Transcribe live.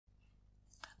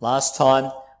Last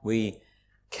time we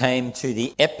came to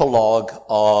the epilogue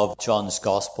of John's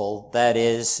Gospel. That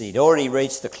is, he'd already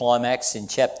reached the climax in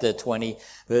chapter 20,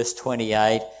 verse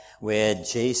 28, where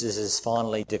Jesus is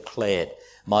finally declared,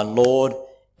 "My Lord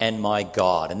and my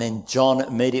God." And then John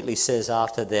immediately says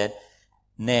after that,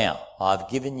 "Now I've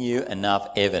given you enough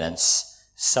evidence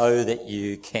so that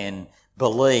you can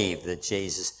believe that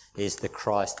Jesus is the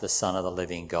Christ, the Son of the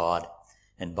living God.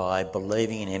 And by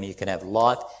believing in him, you can have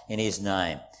life in his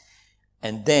name."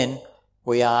 And then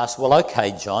we ask, well,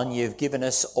 okay, John, you've given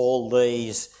us all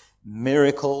these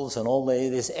miracles and all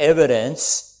this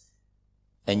evidence,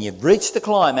 and you've reached the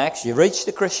climax, you've reached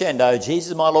the crescendo,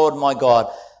 Jesus, my Lord and my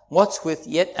God. What's with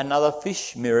yet another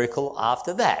fish miracle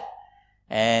after that?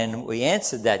 And we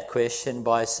answered that question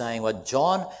by saying what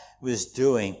John was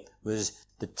doing was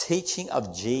the teaching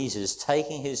of Jesus,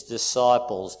 taking his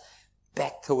disciples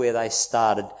back to where they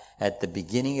started at the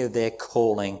beginning of their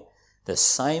calling, the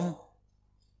same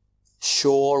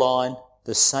shoreline,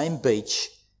 the same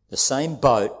beach, the same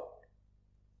boat,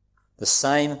 the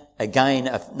same, again,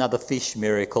 another fish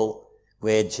miracle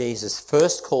where Jesus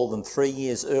first called them 3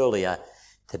 years earlier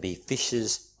to be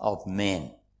fishers of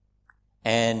men.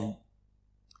 And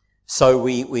so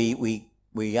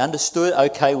we understood,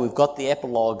 okay, we've got the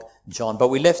epilogue, John, but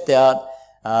we left out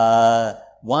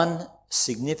one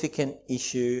significant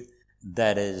issue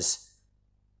that has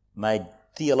made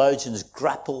theologians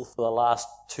grapple for the last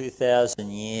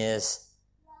 2,000 years.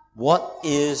 What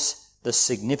is the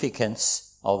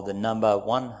significance of the number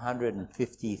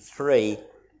 153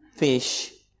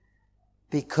 fish?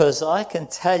 Because I can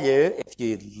tell you, if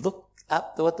you look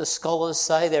up what the scholars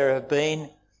say, there have been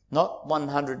not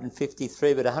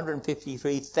 153, but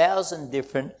 153,000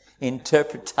 different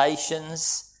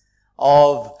interpretations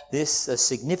of this, the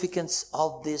significance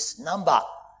of this number.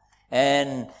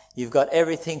 And you've got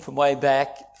everything from way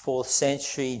back, 4th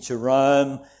century,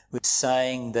 Jerome was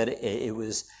saying that it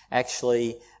was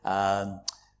actually, how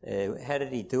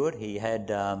did he do it? He had,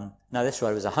 no, that's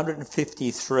right, it was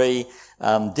 153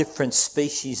 different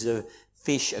species of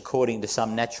fish according to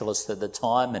some naturalists at the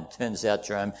time, and it turns out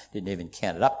Jerome didn't even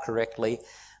count it up correctly.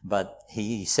 But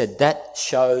he said that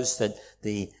shows that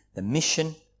the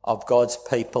mission of God's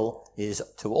people is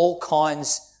to all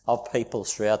kinds of people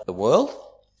throughout the world.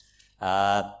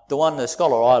 The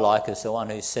scholar I like is the one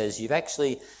who says you've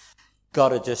actually got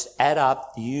to just add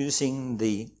up using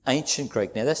the ancient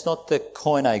Greek. Now that's not the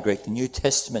Koine Greek, the New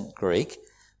Testament Greek,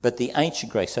 but the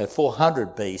ancient Greek. So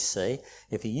 400 BC,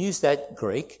 if you use that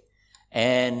Greek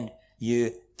and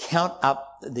you count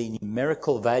up the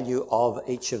numerical value of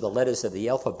each of the letters of the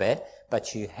alphabet,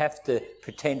 but you have to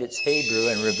pretend it's Hebrew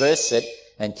and reverse it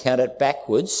and count it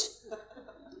backwards,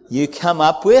 you come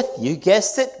up with, you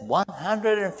guessed it,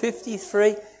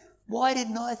 153. Why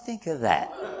didn't I think of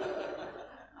that?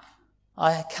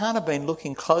 I can't have been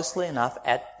looking closely enough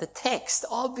at the text,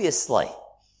 obviously.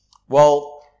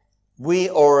 Well, we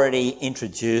already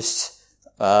introduced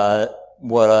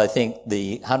what I think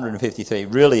the 153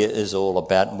 really is all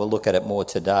about, and we'll look at it more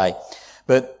today.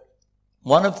 But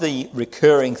one of the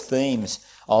recurring themes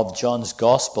of John's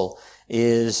Gospel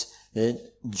is that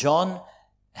John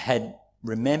had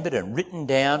remembered and written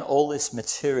down all this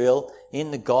material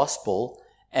in the Gospel,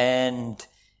 and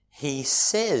he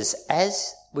says,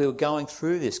 as we were going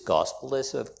through this Gospel,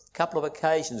 there's a couple of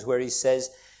occasions where he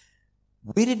says,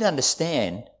 we didn't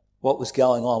understand what was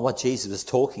going on, what Jesus was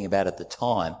talking about at the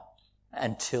time,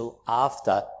 until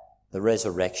after the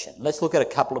resurrection. Let's look at a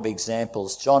couple of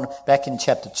examples. John, back in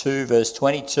chapter 2, verse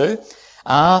 22,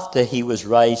 after he was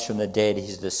raised from the dead,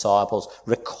 his disciples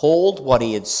recalled what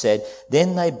he had said.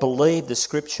 Then they believed the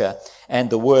scripture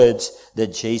and the words that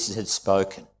Jesus had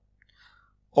spoken.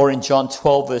 Or in John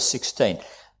 12, verse 16,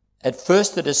 at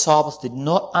first the disciples did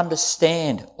not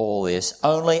understand all this.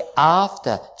 Only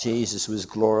after Jesus was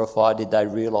glorified did they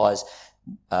realize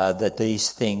that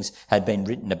these things had been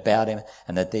written about him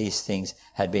and that these things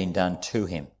had been done to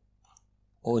him.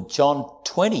 Or John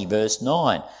 20, verse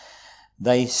 9,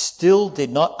 they still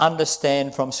did not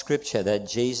understand from Scripture that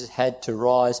Jesus had to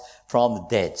rise from the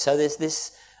dead. So there's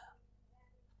this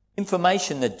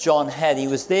information that John had. He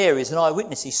was there, he's an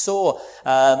eyewitness. He saw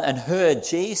and heard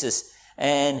Jesus,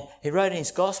 and he wrote in his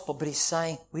Gospel, but he's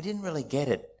saying we didn't really get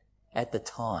it at the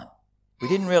time. We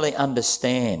didn't really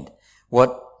understand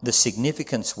what the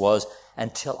significance was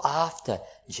until after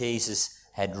Jesus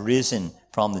had risen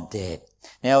from the dead.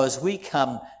 Now, as we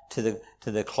come to the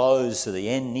close, to the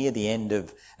end, near the end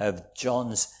of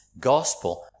John's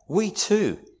Gospel, we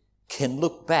too can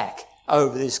look back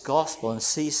over this Gospel and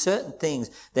see certain things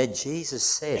that Jesus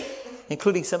said,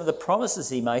 including some of the promises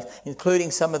he made,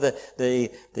 including some of the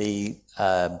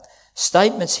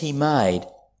statements he made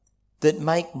that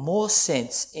make more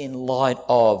sense in light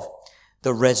of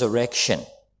the resurrection.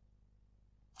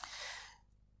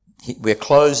 We're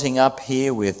closing up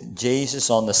here with Jesus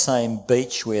on the same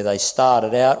beach where they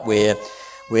started out,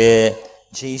 where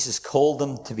Jesus called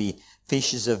them to be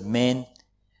fishers of men,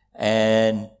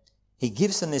 and he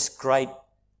gives them this great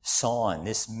sign,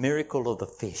 this miracle of the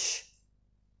fish,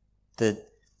 that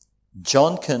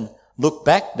John can look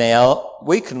back now,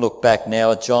 we can look back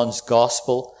now at John's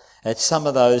gospel, at some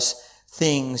of those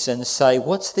things and say,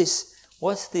 what's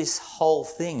this whole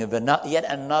thing of yet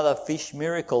another fish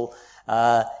miracle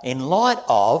in light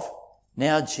of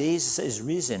now Jesus is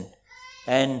risen?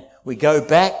 And we go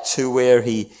back to where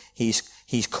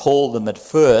he's called them at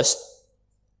first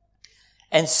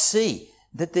and see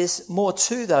that there's more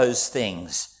to those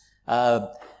things.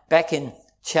 Back in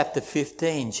chapter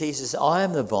 15, Jesus, I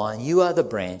am the vine, you are the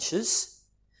branches.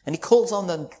 And he calls on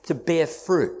them to bear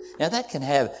fruit. Now that can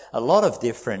have a lot of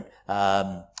different,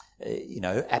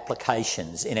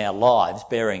 applications in our lives,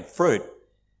 bearing fruit.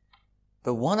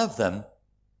 But one of them,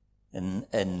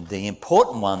 and the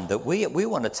important one that we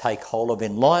want to take hold of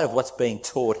in light of what's being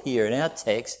taught here in our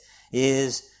text,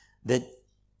 is that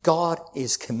God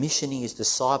is commissioning his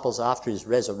disciples after his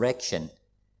resurrection.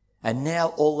 And now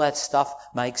all that stuff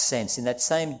makes sense. In that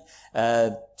same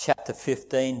chapter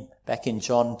 15, back in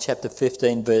John chapter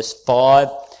 15 verse 5,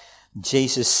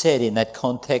 Jesus said in that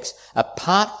context,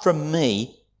 apart from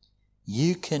me,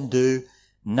 you can do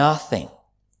nothing.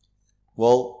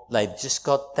 Well, they've just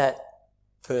got that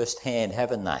firsthand,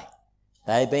 haven't they?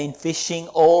 They've been fishing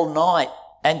all night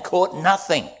and caught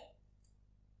nothing.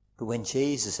 But when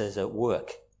Jesus is at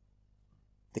work,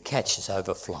 the catch is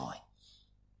overflowing.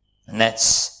 And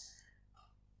that's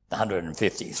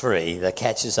 153, the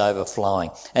catch is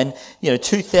overflowing. And,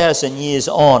 2,000 years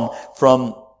on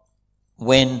from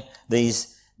when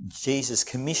Jesus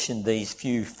commissioned these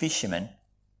few fishermen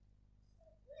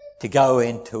to go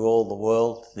into all the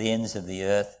world, the ends of the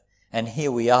earth, and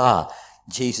here we are.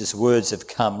 Jesus' words have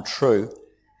come true.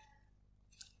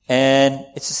 And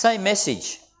it's the same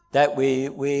message that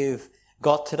we've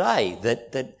got today,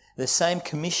 that the same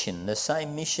commission, the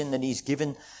same mission that he's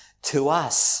given to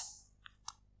us.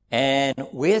 And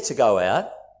we're to go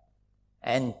out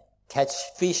and catch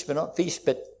fish, but not fish,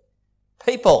 but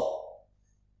people.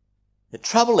 The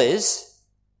trouble is,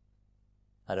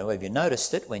 I don't know if you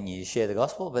noticed it when you share the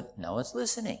gospel, but no one's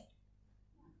listening.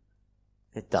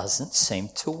 It doesn't seem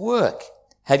to work.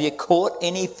 Have you caught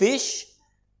any fish?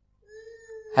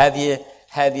 Have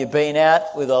you been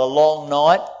out with a long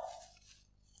night,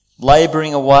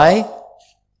 labouring away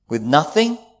with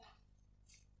nothing?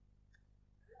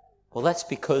 Well, that's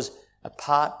because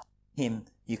apart from him,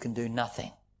 you can do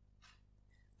nothing.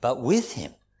 But with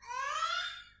him,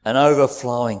 an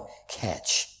overflowing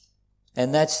catch.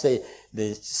 And that's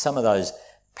some of those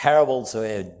parables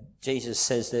where Jesus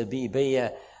says there'll be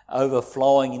a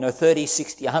overflowing, 30,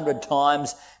 60, 100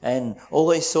 times and all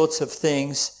these sorts of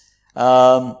things.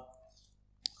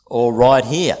 Or right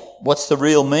here, what's the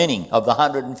real meaning of the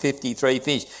 153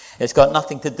 fish? It's got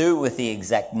nothing to do with the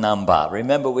exact number.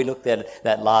 Remember, we looked at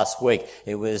that last week.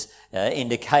 It was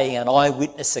indicating an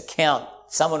eyewitness account.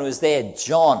 Someone was there,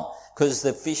 John, because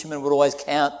the fishermen would always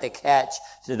count their catch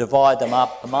to divide them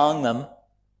up among them.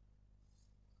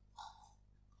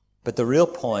 But the real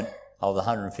point of the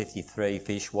 153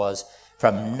 fish was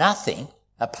from nothing,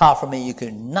 apart from me you can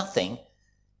do nothing,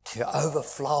 to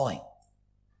overflowing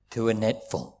to a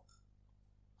net full.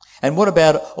 And what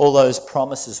about all those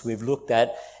promises we've looked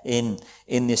at in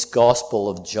this Gospel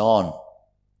of John,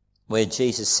 where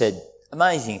Jesus said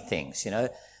amazing things,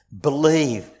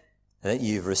 believe that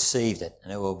you've received it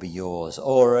and it will be yours.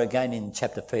 Or again in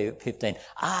chapter 15,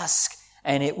 ask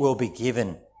and it will be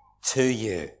given to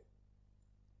you.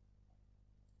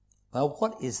 Well,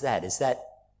 what is that? Is that,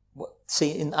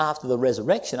 after the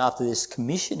resurrection, after this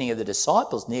commissioning of the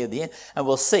disciples near the end, and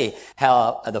we'll see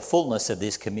how the fullness of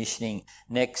this commissioning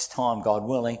next time, God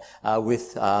willing,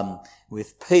 with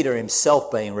Peter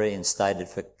himself being reinstated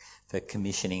for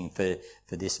commissioning for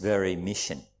this very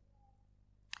mission.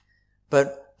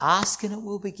 But ask and it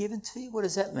will be given to you. What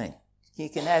does that mean? You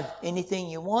can have anything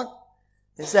you want?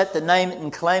 Is that the name it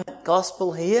and claim it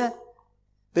gospel here?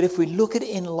 But if we look at it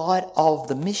in light of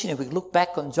the mission, if we look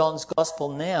back on John's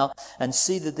gospel now and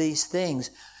see that these things,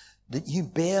 that you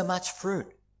bear much fruit,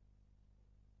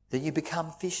 that you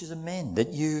become fishers of men, that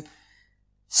you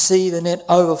see the net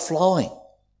overflowing.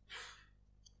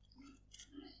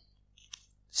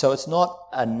 So it's not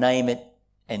a name it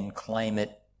and claim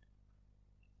it,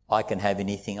 I can have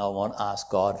anything I want, ask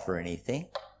God for anything.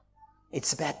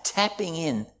 It's about tapping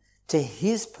in to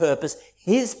his purpose,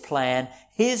 his plan,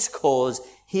 his cause,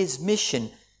 his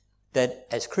mission that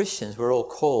as Christians we're all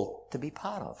called to be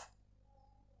part of.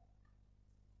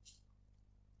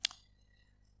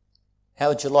 How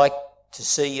would you like to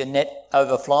see your net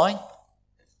overflowing?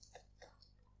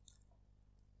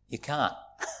 You can't.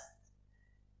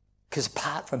 Because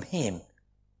apart from him,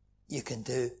 you can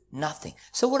do nothing.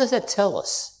 So what does that tell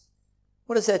us?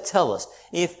 What does that tell us?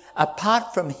 If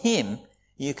apart from him,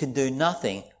 you can do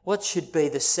nothing, what should be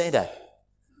the centre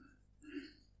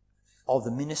of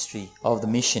the ministry, of the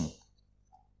mission?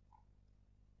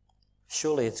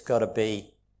 Surely it's got to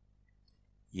be,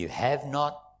 you have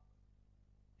not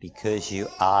because you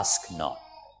ask not.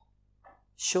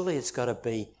 Surely it's got to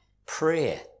be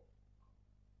prayer.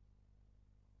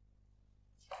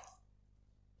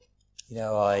 You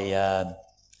know,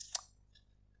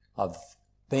 I've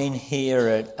been here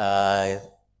at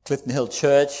Clifton Hill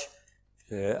Church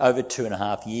for over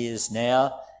 2.5 years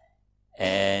now,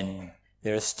 and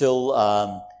there are still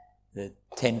the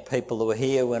 10 people that were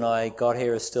here when I got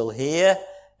here are still here,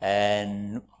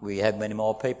 and we have many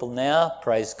more people now,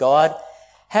 praise God.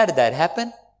 How did that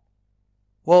happen?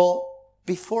 Well,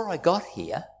 before I got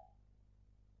here,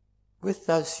 with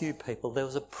those few people, there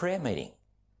was a prayer meeting.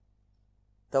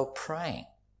 They were praying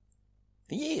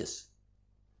for years.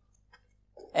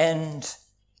 And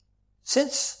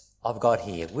since I've got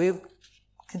here, we've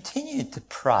continued to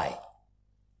pray.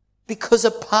 Because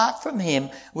apart from him,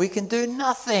 we can do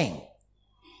nothing.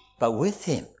 But with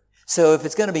him. So if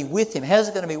it's going to be with him, how's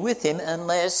it going to be with him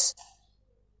unless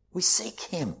we seek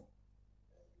him?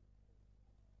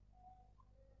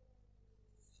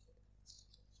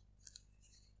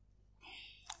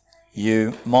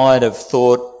 You might have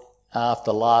thought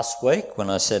after last week when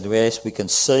I said, yes, we can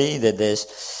see that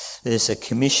there's a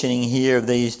commissioning here of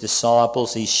these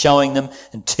disciples. He's showing them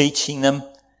and teaching them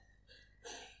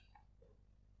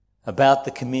about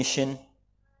the commission.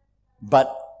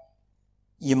 But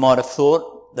you might have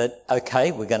thought that,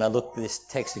 okay, we're going to look at this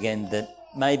text again, that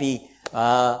maybe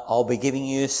I'll be giving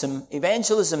you some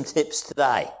evangelism tips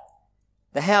today.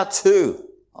 The how-to.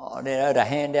 To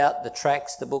hand out the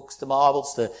tracts, the books, the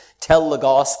Bibles, to tell the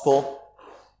gospel.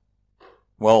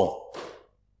 Well,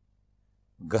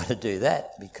 we've got to do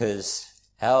that because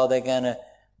how are they going to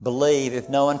believe if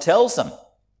no one tells them?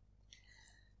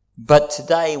 But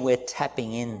today we're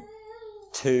tapping in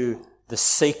to the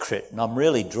secret, and I'm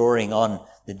really drawing on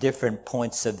the different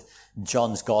points of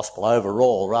John's gospel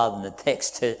overall rather than the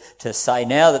text to say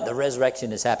now that the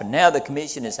resurrection has happened, now the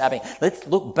commission is happening. Let's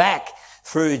look back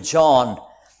through John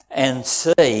and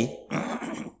see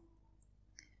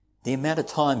the amount of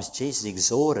times Jesus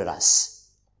exhorted us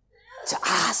to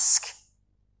ask,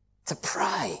 to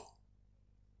pray.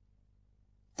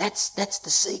 That's the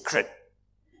secret.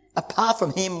 Apart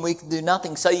from him, we can do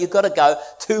nothing. So you've got to go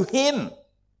to him,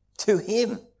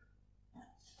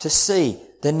 to see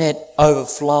the net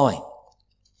overflowing.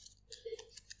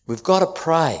 We've got to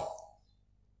pray.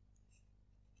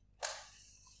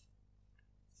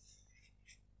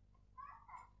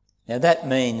 Now that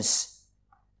means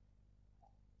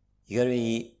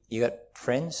you got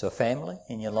friends or family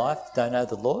in your life that don't know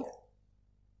the Lord.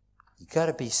 You've got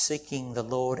to be seeking the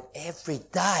Lord every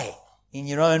day in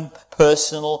your own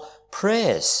personal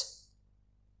prayers.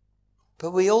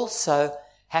 But we also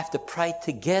have to pray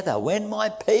together. When my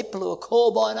people who are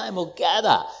called by name will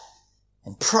gather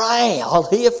and pray, I'll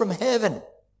hear from heaven.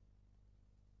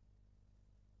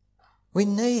 We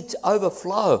need to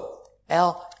overflow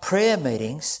our prayer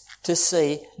meetings to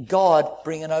see God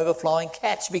bring an overflowing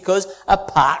catch, because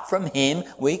apart from him,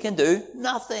 we can do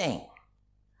nothing.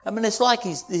 I mean, it's like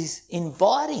he's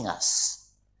inviting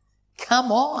us.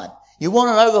 Come on. You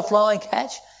want an overflowing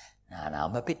catch? No,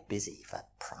 I'm a bit busy for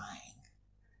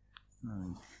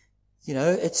praying. You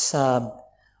know, it's, and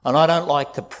I don't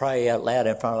like to pray out loud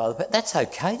in front of other people. That's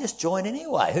okay. Just join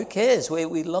anyway. Who cares?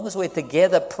 As long as we're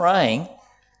together praying,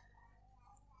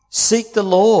 seek the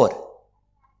Lord.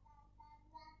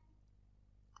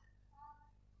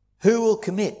 Who will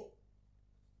commit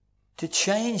to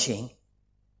changing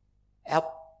our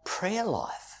prayer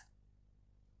life?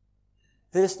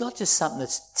 That it's not just something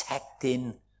that's tacked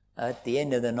in at the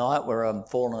end of the night where I'm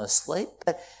falling asleep,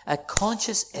 but a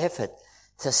conscious effort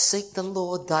to seek the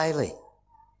Lord daily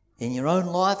in your own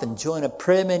life, and join a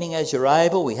prayer meeting as you're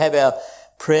able. We have our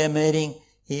prayer meeting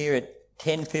here at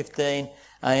 10:15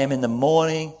 a.m. in the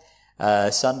morning,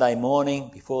 Sunday morning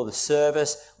before the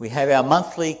service. We have our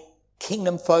monthly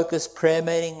kingdom-focused prayer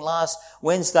meeting. Last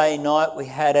Wednesday night we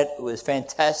had it. It was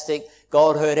fantastic.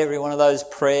 God heard every one of those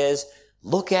prayers.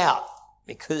 Look out,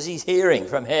 because he's hearing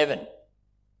from heaven.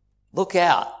 Look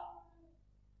out.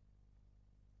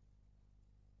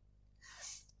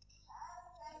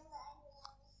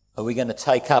 are we going to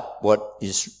take up what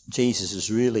Jesus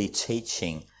is really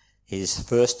teaching his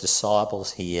first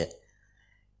disciples here?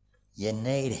 You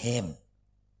need him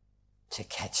to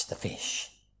catch the fish.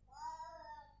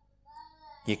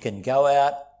 You can go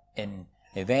out and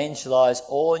evangelize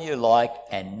all you like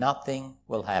and nothing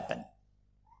will happen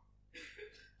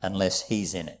unless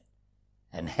he's in it.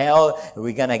 And how are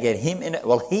we going to get him in it?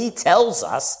 Well, he tells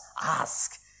us,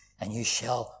 ask and you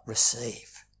shall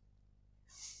receive.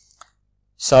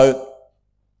 So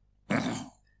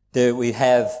there we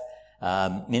have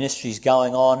ministries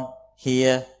going on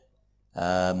here.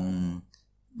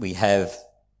 We have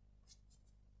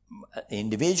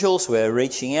individuals. We're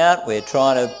reaching out. We're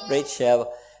trying to reach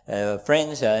our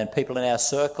friends and people in our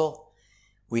circle.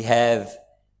 We have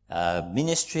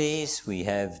ministries. We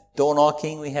have door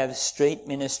knocking. We have street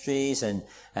ministries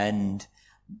and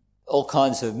all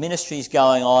kinds of ministries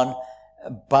going on.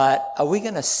 But are we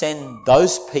going to send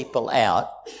those people out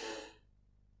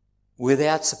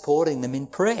without supporting them in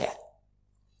prayer?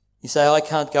 You say, I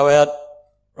can't go out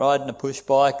riding a push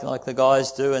bike like the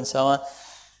guys do and so on.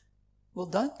 Well,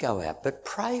 don't go out, but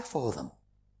pray for them.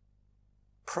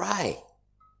 Pray.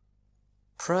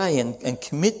 Pray and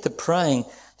commit to praying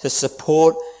to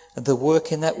support the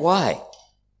work in that way.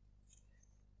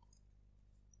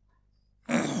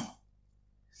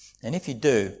 And if you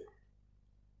do,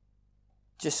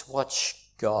 just watch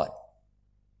God.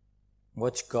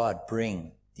 Watch God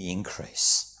bring the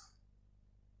increase.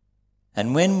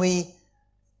 And when we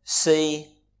see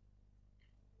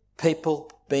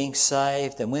people being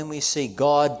saved and when we see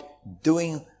God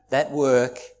doing that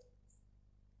work,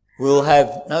 we'll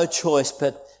have no choice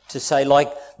but to say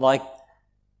like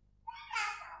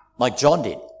John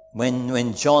did.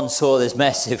 When John saw this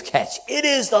massive catch, it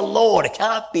is the Lord. It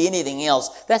can't be anything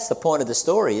else. That's the point of the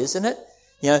story, isn't it?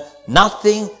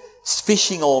 Nothing,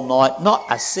 fishing all night, not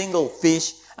a single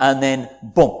fish, and then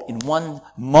boom, in one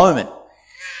moment,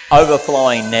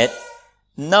 overflowing net,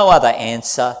 no other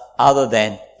answer other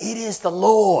than, it is the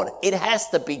Lord. It has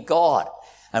to be God.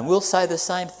 And we'll say the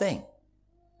same thing.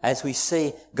 As we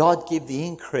see God give the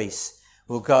increase,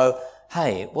 we'll go,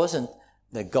 hey, it wasn't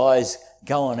the guys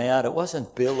going out, it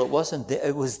wasn't Bill, it was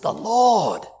the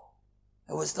Lord.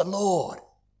 It was the Lord.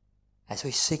 As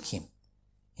we seek him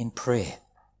in prayer.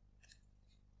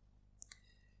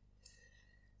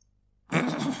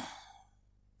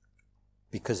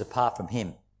 Because apart from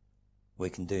him, we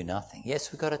can do nothing.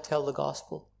 Yes, we've got to tell the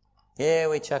gospel. Yeah,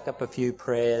 we chuck up a few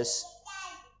prayers.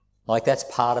 Like that's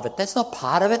part of it. That's not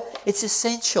part of it. It's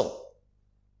essential.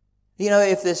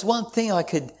 If there's one thing I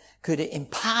could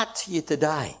impart to you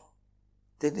today,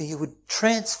 that you would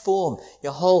transform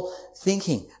your whole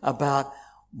thinking about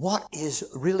what is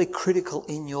really critical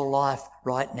in your life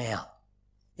right now,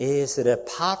 is that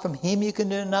apart from him you can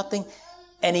do nothing,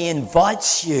 and he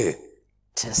invites you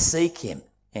to seek him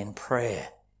in prayer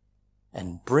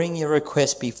and bring your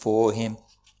request before him,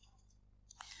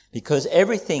 because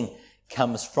everything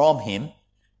comes from him.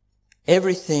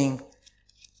 Everything,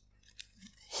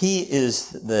 he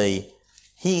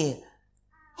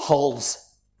holds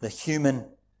the human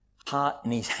heart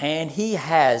in his hand. He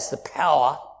has the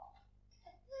power.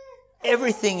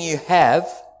 Everything you have,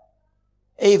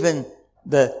 even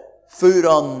the food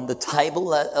on the table,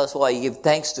 that's why you give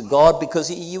thanks to God, because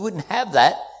you wouldn't have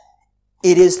that.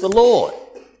 It is the Lord.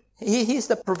 He's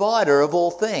the provider of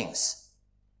all things.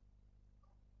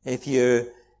 If you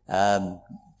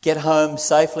get home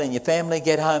safely and your family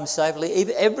get home safely,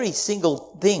 every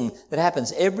single thing that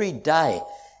happens every day,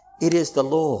 it is the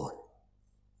Lord.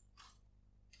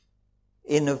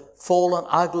 In a fallen,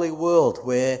 ugly world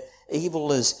where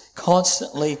evil is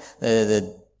constantly,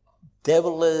 the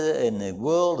devil in the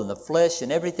world and the flesh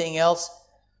and everything else,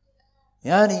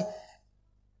 the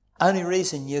only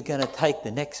reason you're going to take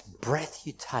the next breath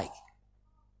you take,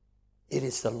 it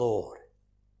is the Lord.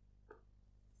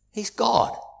 He's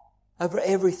God over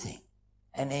everything.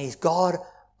 And he's God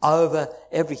over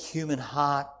every human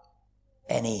heart.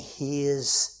 And he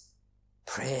hears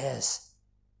prayers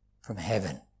from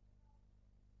heaven.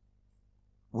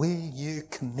 Will you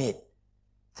commit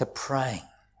to praying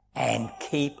and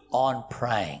keep on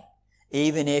praying?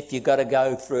 Even if you've got to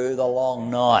go through the long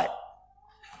night,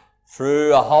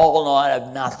 through a whole night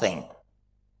of nothing.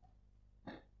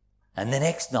 And the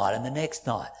next night and the next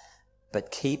night.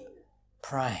 But keep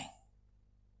praying.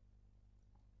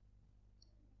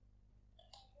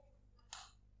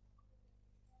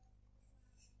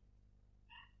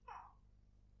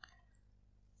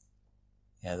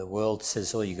 The world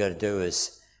says all you got to do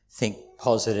is think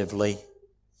positively,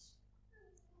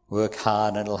 work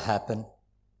hard and it'll happen.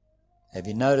 Have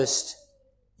you noticed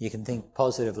you can think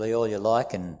positively all you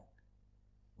like, and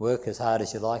work as hard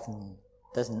as you like and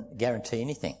doesn't guarantee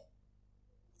anything.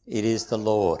 It is the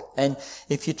Lord. And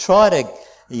if you try to,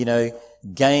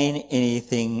 gain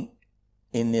anything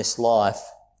in this life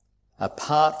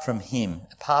apart from Him,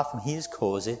 apart from His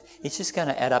cause, it's just going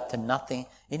to add up to nothing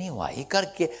anyway. You've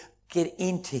got to get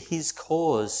into His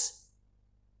cause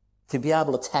to be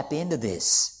able to tap into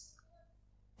this.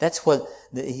 That's what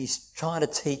He's trying to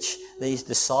teach these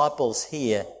disciples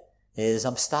here, is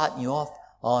I'm starting you off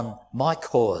on my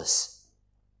cause.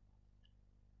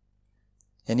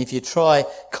 And if you try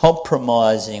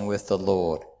compromising with the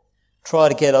Lord, try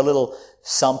to get a little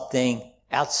something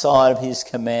outside of His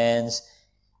commands,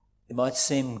 it might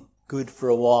seem good for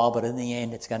a while, but in the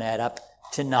end it's going to add up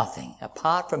to nothing.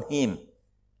 Apart from Him,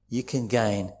 you can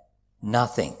gain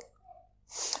nothing.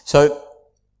 So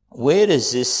where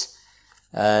does this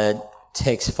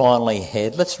text finally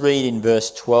head? Let's read in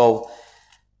verse 12.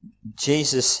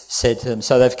 Jesus said to them,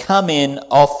 so they've come in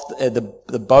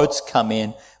the boats come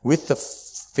in with the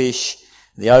fish,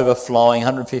 the overflowing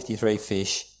 153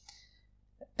 fish.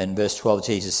 In verse 12,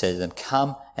 Jesus said to them,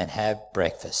 come and have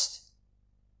breakfast.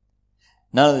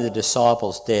 None of the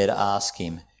disciples dared ask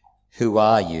Him, who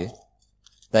are you?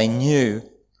 They knew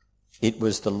it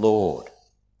was the Lord.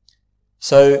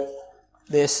 So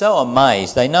they're so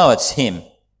amazed. They know it's Him.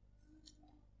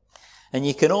 And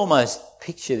you can almost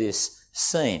picture this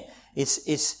scene.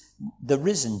 It's the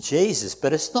risen Jesus,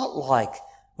 but it's not like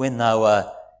when they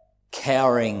were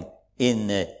cowering in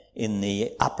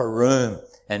the upper room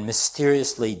and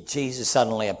mysteriously Jesus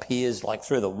suddenly appears like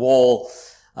through the wall.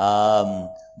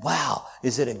 Wow,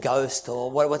 is it a ghost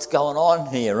or what's going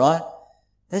on here, right?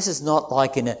 This is not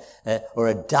like in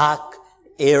a dark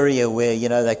area where,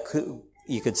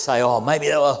 you could say, oh, maybe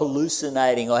they were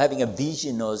hallucinating or having a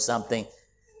vision or something.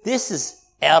 This is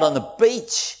out on the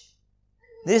beach.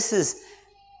 This is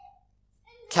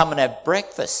come and have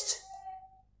breakfast.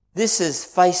 This is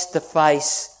face to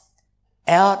face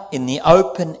out in the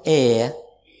open air,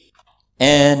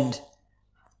 and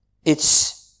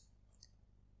it's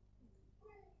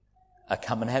a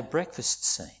come and have breakfast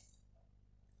scene.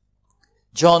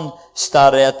 John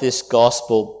started out this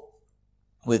gospel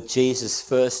with Jesus'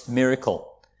 first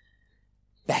miracle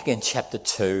back in chapter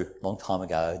 2, long time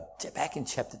ago, back in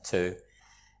chapter 2.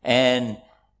 And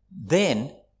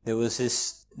then there was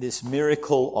this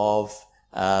miracle of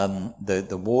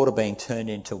the water being turned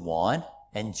into wine,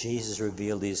 and Jesus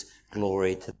revealed His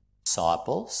glory to the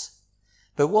disciples.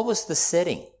 But what was the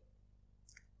setting?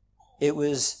 It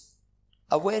was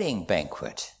a wedding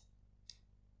banquet.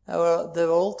 They were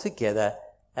all together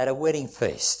at a wedding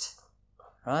feast,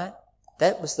 right?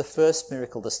 That was the first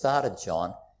miracle that started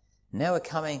John. Now we're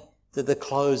coming to the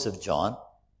close of John,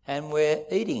 and we're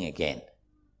eating again.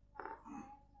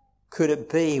 Could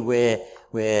it be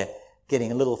we're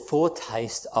getting a little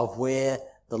foretaste of where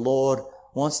the Lord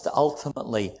wants to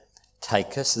ultimately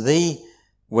take us, the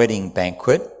wedding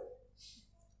banquet?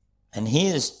 And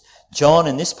here's John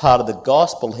in this part of the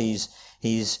gospel.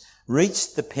 He's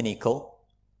reached the pinnacle.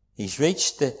 He's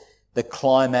reached the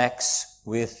climax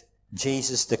with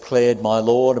Jesus declared my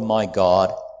Lord and my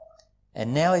God.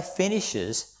 And now he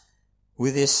finishes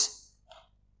with this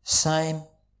same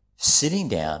sitting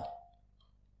down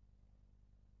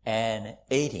and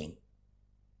eating.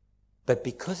 But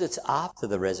because it's after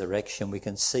the resurrection, we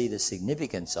can see the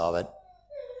significance of it.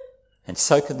 And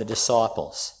so can the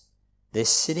disciples. They're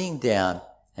sitting down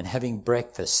and having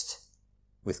breakfast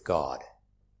with God.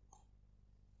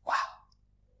 Wow.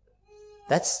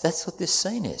 That's what this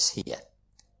scene is here.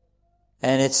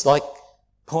 And it's like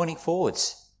pointing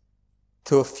forwards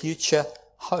to a future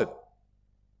hope.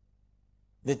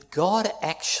 That God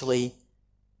actually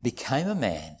became a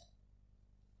man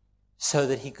so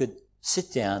that He could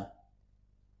sit down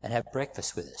and have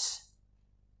breakfast with us.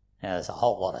 Now there's a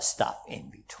whole lot of stuff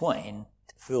in between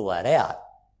to fill that out.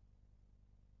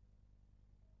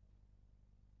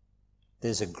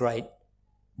 There's a great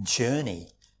journey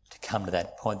to come to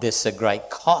that point. There's a great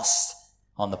cost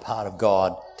on the part of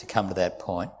God to come to that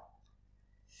point.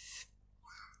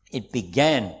 It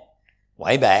began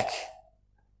way back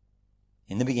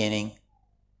in the beginning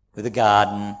with a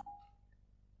garden,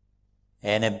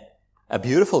 and a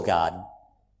beautiful garden,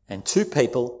 and two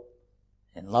people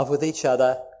in love with each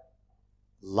other,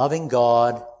 loving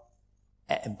God.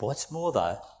 And what's more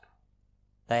though,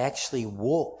 they actually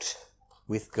walked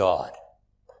with God.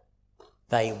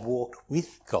 They walked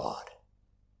with God.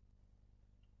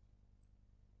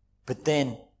 But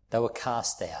then they were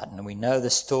cast out, and we know the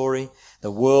story.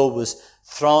 The world was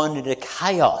thrown into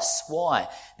chaos. Why?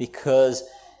 Because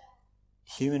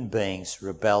human beings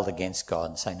rebelled against God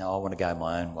and say, no, I want to go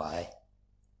my own way.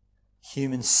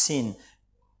 Human sin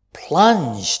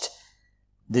plunged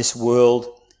this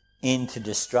world into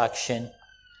destruction,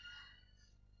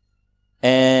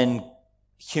 and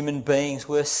human beings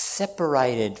were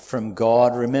separated from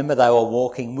God. Remember, they were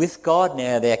walking with God.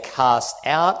 Now they're cast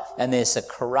out, and there's a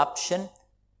corruption.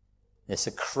 There's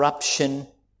a corruption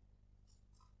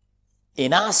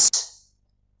in us.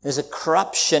 There's a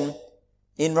corruption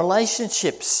in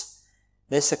relationships.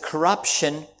 There's a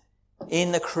corruption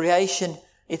in the creation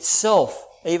itself.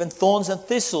 Even thorns and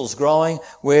thistles growing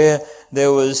where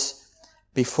there was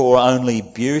before only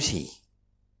beauty.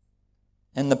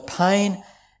 And the pain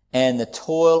and the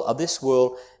toil of this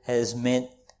world has meant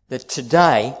that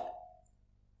today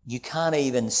you can't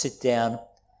even sit down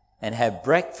and have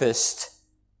breakfast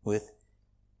with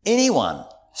anyone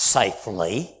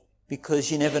safely,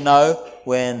 because you never know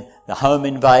when the home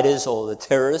invaders or the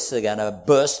terrorists are going to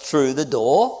burst through the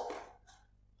door.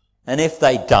 And if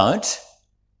they don't,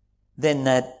 then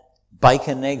that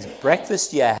bacon and eggs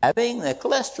breakfast you're having, the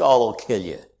cholesterol will kill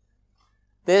you.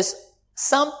 There's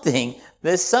so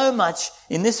much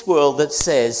in this world that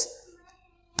says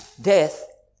death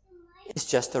is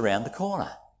just around the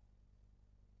corner.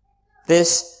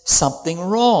 There's something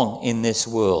wrong in this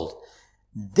world.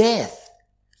 Death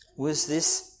was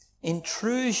this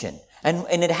intrusion. And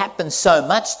it happens so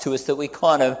much to us that we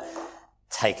kind of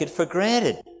take it for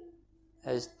granted.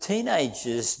 As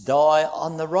teenagers die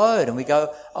on the road and we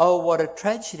go, oh, what a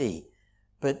tragedy.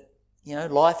 But,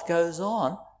 life goes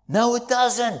on. No, it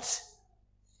doesn't.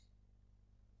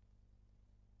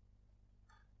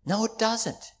 No, it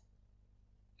doesn't.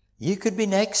 You could be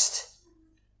next.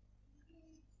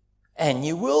 And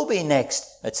you will be next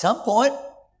at some point.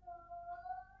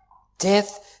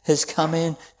 Death has come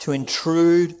in to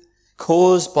intrude,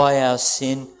 caused by our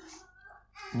sin.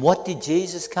 What did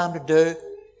Jesus come to do?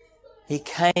 He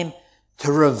came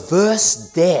to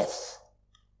reverse death.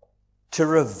 To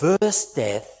reverse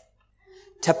death.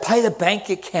 To pay the bank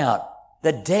account,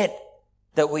 the debt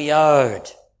that we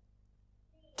owed.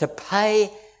 To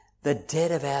pay the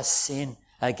debt of our sin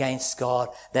against God.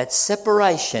 That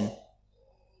separation.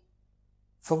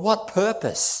 For what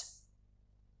purpose?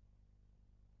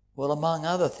 Well, among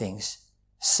other things,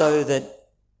 so that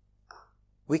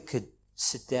we could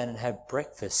sit down and have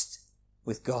breakfast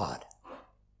with God.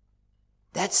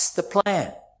 That's the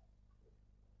plan.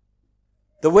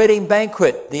 The wedding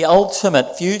banquet, the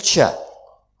ultimate future.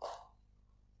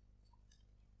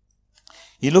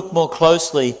 You look more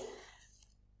closely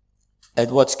at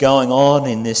what's going on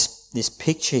in this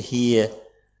picture here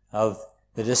of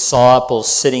the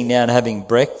disciples sitting down having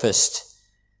breakfast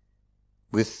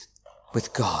with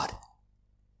God.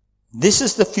 This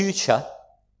is the future,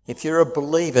 if you're a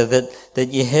believer, that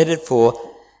you're headed for,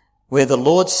 where the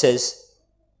Lord says,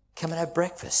 come and have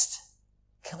breakfast.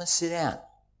 Come and sit down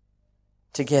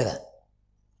together.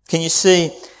 Can you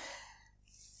see?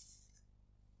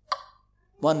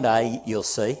 One day you'll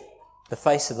see the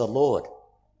face of the Lord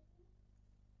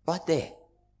right there,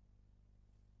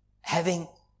 having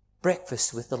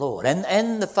breakfast with the Lord,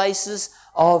 and the faces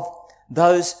of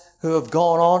those who have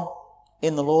gone on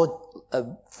in the Lord,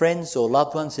 friends or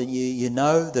loved ones that you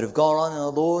know that have gone on in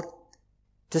the Lord,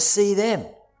 to see them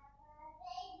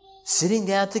sitting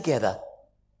down together.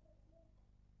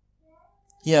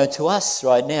 To us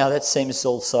right now, that seems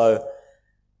also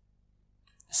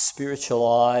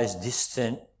spiritualized,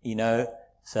 distant,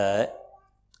 so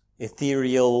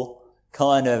ethereal,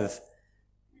 kind of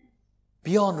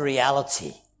beyond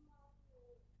reality.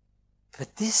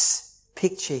 But this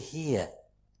picture here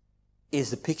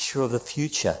is the picture of the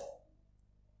future.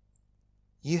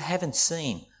 You haven't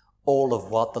seen all of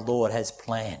what the Lord has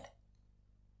planned.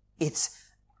 It's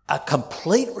a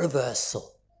complete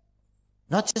reversal,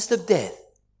 not just of death,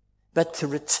 but to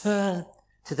return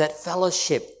to that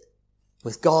fellowship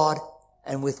with God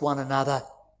and with one another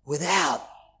without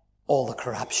all the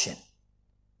corruption.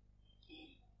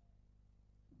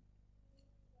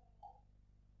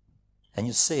 And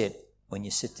you'll see it when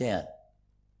you sit down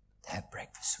to have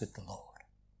breakfast with the Lord.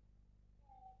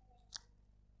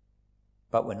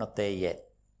 But we're not there yet.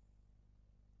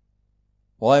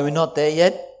 Why are we not there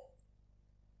yet?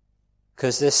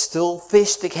 Because there's still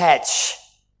fish to catch.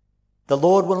 The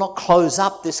Lord will not close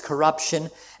up this corruption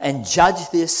and judge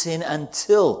this sin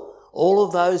until all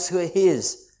of those who are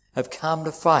His have come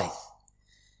to faith.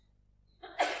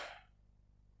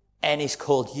 And He's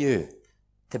called you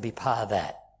to be part of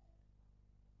that.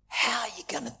 How are you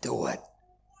going to do it?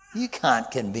 You can't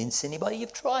convince anybody.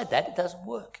 You've tried that. It doesn't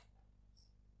work.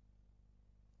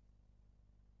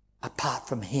 Apart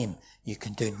from Him, you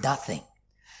can do nothing.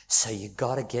 So you've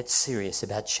got to get serious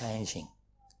about changing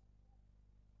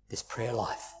this prayer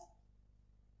life.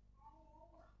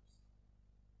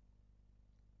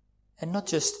 And not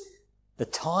just the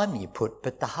time you put,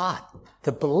 but the heart.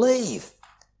 To believe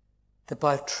that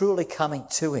by truly coming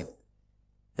to him,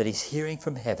 that he's hearing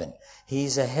from heaven.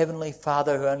 He's a heavenly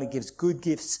Father who only gives good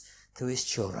gifts to his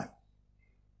children.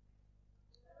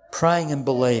 Praying and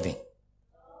believing.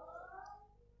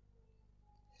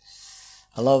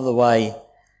 I love the way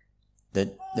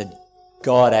that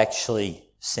God actually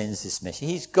sends this message.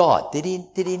 He's God. Did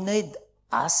he need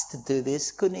us to do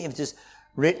this? Couldn't he have just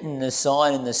written a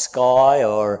sign in the sky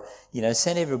or,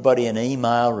 sent everybody an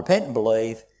email, repent and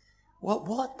believe?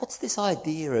 What's this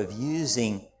idea of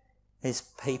using his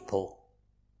people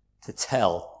to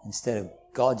tell instead of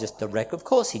God just direct? Of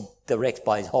course he directs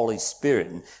by his Holy Spirit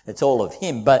and it's all of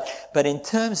him, but in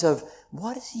terms of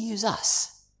why does he use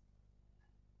us?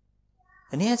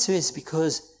 And the answer is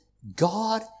because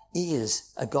God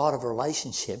is a God of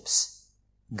relationships.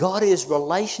 God is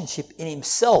relationship in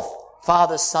himself,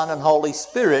 Father, Son and Holy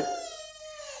Spirit.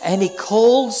 And he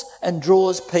calls and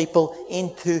draws people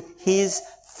into his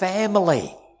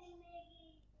family.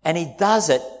 And he does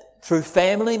it through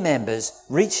family members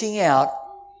reaching out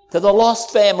to the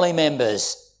lost family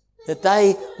members that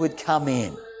they would come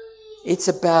in. It's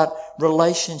about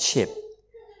relationship.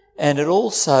 And it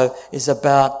also is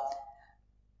about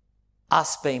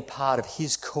us being part of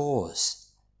his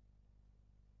cause.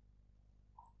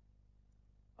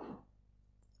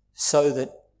 So that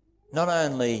not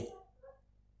only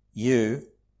you,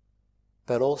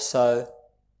 but also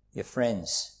your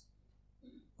friends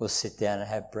will sit down and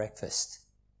have breakfast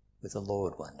with the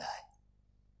Lord one day.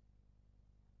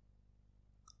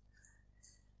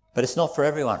 But it's not for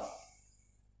everyone.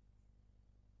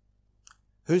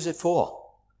 Who's it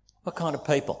for? What kind of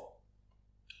people?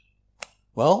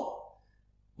 Well,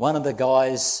 one of the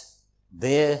guys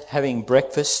there having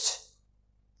breakfast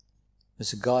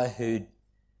was a guy who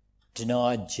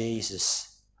denied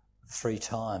Jesus 3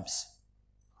 times.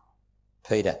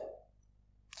 Peter.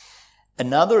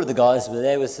 Another of the guys who were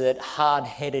there was that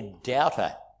hard-headed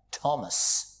doubter,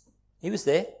 Thomas. He was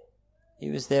there.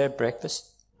 He was there at breakfast.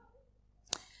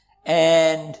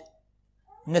 And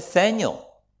Nathaniel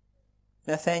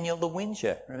the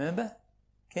whinger, remember?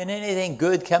 Can anything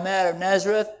good come out of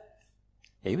Nazareth?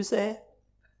 He was there.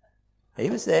 He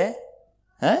was there.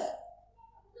 Huh?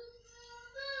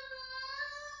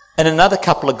 And another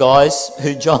couple of guys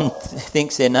who John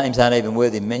thinks their names aren't even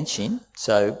worthy of mention,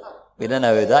 so we don't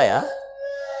know who they are.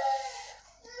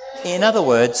 In other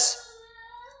words,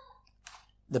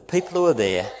 the people who are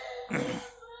there,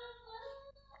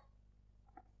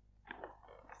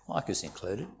 Mike is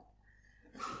included,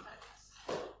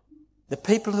 the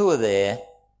people who are there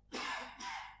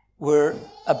were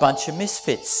a bunch of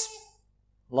misfits,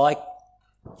 like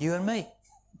you and me.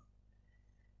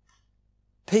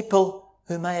 People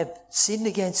who may have sinned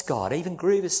against God, even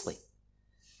grievously.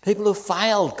 People who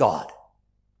failed God,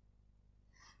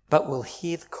 but will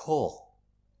hear the call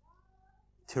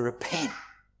to repent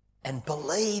and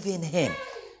believe in him,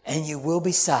 and you will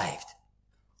be saved.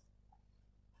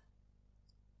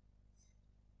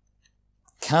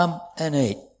 Come and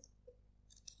eat.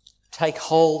 Take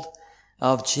hold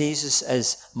of Jesus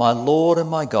as my Lord and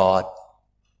my God.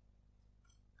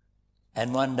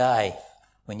 And one day,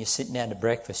 when you're sitting down to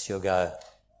breakfast, you'll go,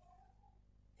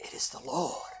 it is the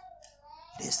Lord.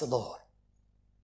 It is the Lord.